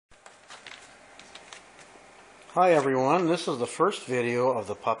Hi everyone, this is the first video of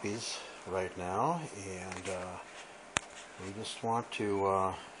the puppies right now, and we just want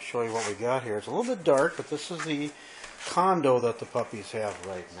to show you what we got here. It's a little bit dark, but this is the condo that the puppies have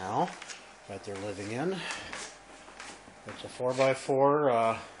right now, that they're living in. It's a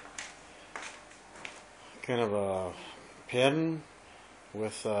 4x4 kind of a pen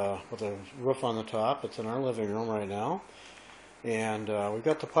with a roof on the top. It's in our living room right now, and we've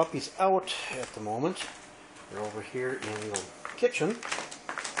got the puppies out at the moment. They're over here in the kitchen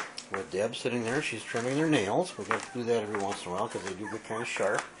with Deb sitting there. She's trimming their nails. We're going to do that every once in a while because they do get kind of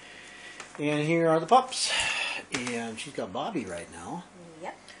sharp. And here are the pups. And she's got Bobby right now.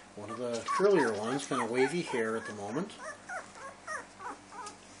 Yep. One of the curlier ones, kind of wavy hair at the moment.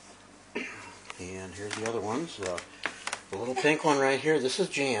 And here's the other ones. The little pink one right here, this is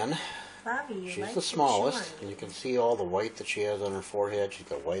Jan. Bobby, She's the smallest. And you can see all the white that she has on her forehead. She's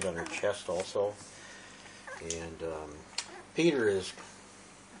got white on her chest also. And Peter is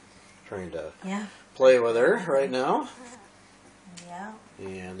trying to play with her right now. Yeah.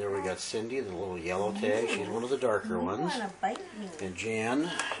 And there we got Cindy, the little yellow tag. She's one of the darker ones. Bite me. And Jan,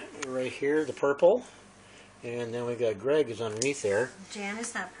 right here, the purple. And then we got Greg is underneath there. Jan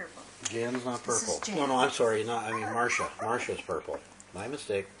is not purple. Jan is not purple. This is Jan. No, I'm sorry. I mean Marcia. Marcia's purple. My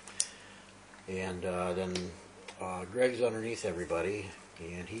mistake. And then Greg's underneath everybody.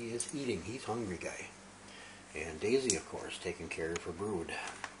 And he is eating. He's hungry guy. And Daisy, of course, taking care of her brood.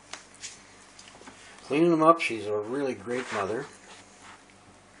 Cleaning them up. She's a really great mother.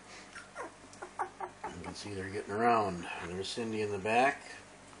 You can see they're getting around. And there's Cindy in the back.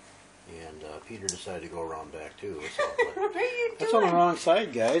 And Peter decided to go around back too. So, what are you doing? that's on the wrong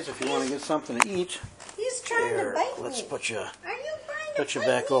side, guys. If you want to get something to eat. He's trying to bite me. Let's put you, Are you trying put you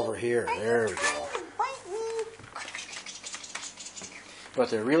back over here. There we go. But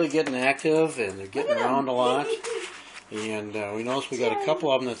they're really getting active, and they're getting around a lot. And we noticed we got a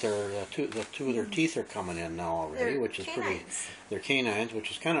couple of them that the two of their teeth are coming in now already, which is pretty. They're canines, which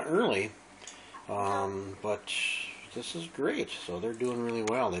is kind of early, but this is great. So they're doing really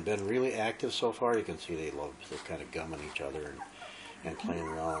well. They've been really active so far. You can see they're kind of gumming each other and playing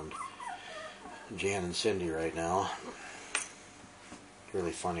around. Jan and Cindy right now.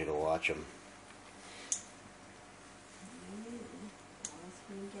 Really funny to watch them.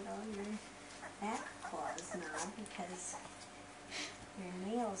 Back claws now because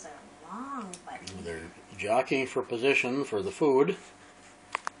your nails are long, buddy. They're jockeying for position for the food.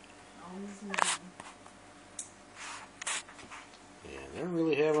 And they're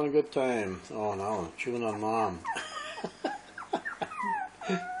really having a good time. Oh no, chewing on Mom.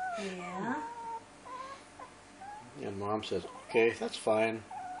 Yeah. And Mom says, okay, that's fine.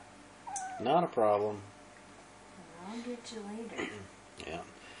 Not a problem. I'll get you later. Yeah.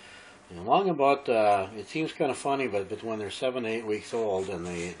 And along about, it seems kind of funny, but when they're 7 to 8 weeks old and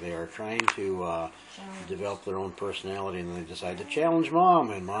they are trying to develop their own personality, and they decide to challenge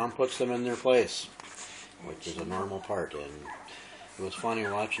Mom, and Mom puts them in their place, which is a normal part. And it was funny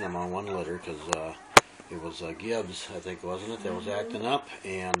watching them on one litter because it was Gibbs, I think, wasn't it, that was acting up,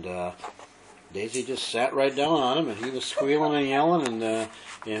 and Daisy just sat right down on him, and he was squealing and yelling, and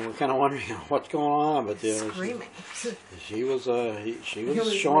we're kind of wondering what's going on. But screaming. She was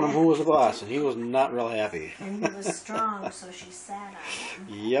showing him who was the boss, and he was not real happy. And he was strong, so she sat on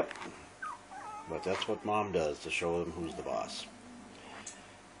him. Yep. But that's what Mom does, to show them who's the boss.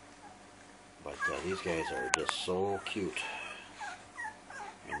 But these guys are just so cute,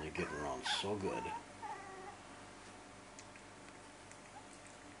 and they're getting around so good.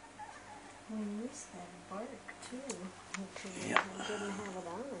 We used that bark too. Yep. We didn't have it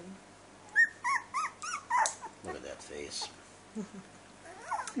on. Look at that face.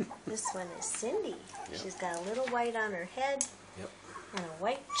 This one is Cindy. Yep. She's got a little white on her head. Yep. And a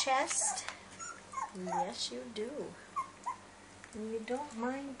white chest. Yes, you do. And you don't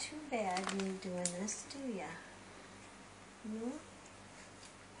mind too bad me doing this, do ya? No?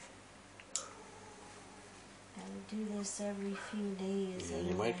 Gotta do this every few days. And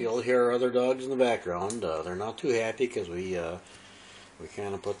you might be able to hear our other dogs in the background. They're not too happy because we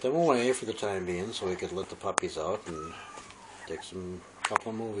kind of put them away for the time being, so we could let the puppies out and take a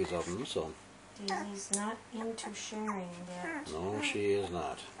couple of movies of them. So Daisy's not into sharing that. no, she is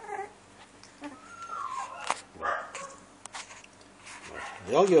not. But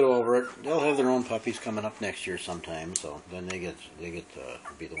they'll get over it. They'll have their own puppies coming up next year sometime. So then they get to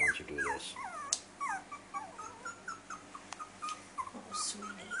be the ones who do this. Oh, sweetie.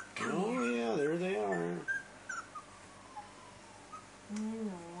 Oh yeah, there they are. I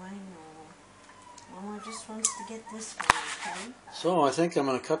know. I want just wants to get this one, okay? So I think I'm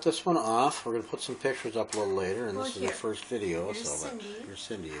going to cut this one off. We're going to put some pictures up a little later, and Well, this is here. the first video. Here's So Cindy. here's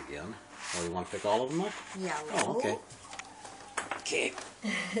Cindy again. Oh, you want to pick all of them up? Yellow. Oh, okay. Okay.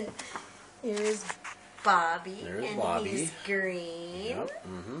 Here's Bobby. There's and Bobby. he's green. Yep.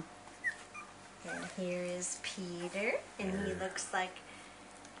 Mm-hmm. And here is Peter. And he There. looks like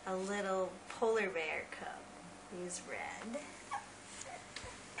a little polar bear cub. He's red.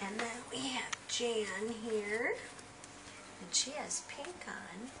 And then we have Jan here. And she has pink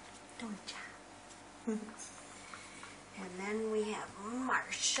on, don't ya? And then we have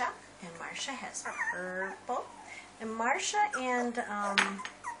Marsha. And Marsha has purple. And Marsha and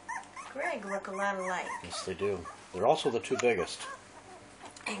Greg look a lot alike. Yes, they do. They're also the two biggest.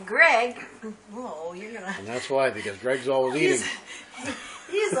 And Greg, whoa, you're gonna... And that's why, because Greg's always eating.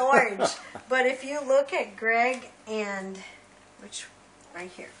 He's orange. But if you look at Greg and, right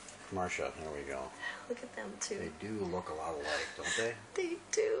here. Marsha, there we go. Look at them too. They do look a lot alike, don't they? They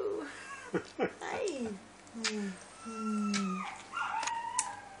do. Hi.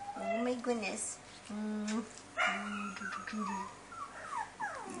 Oh my goodness.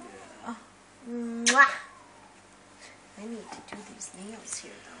 Mwah. I need to do these nails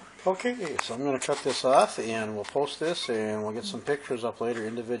here though. Okay, so I'm going to cut this off, and we'll post this, and we'll get some pictures up later,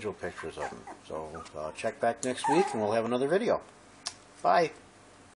 individual pictures of them. So check back next week, and we'll have another video. Bye.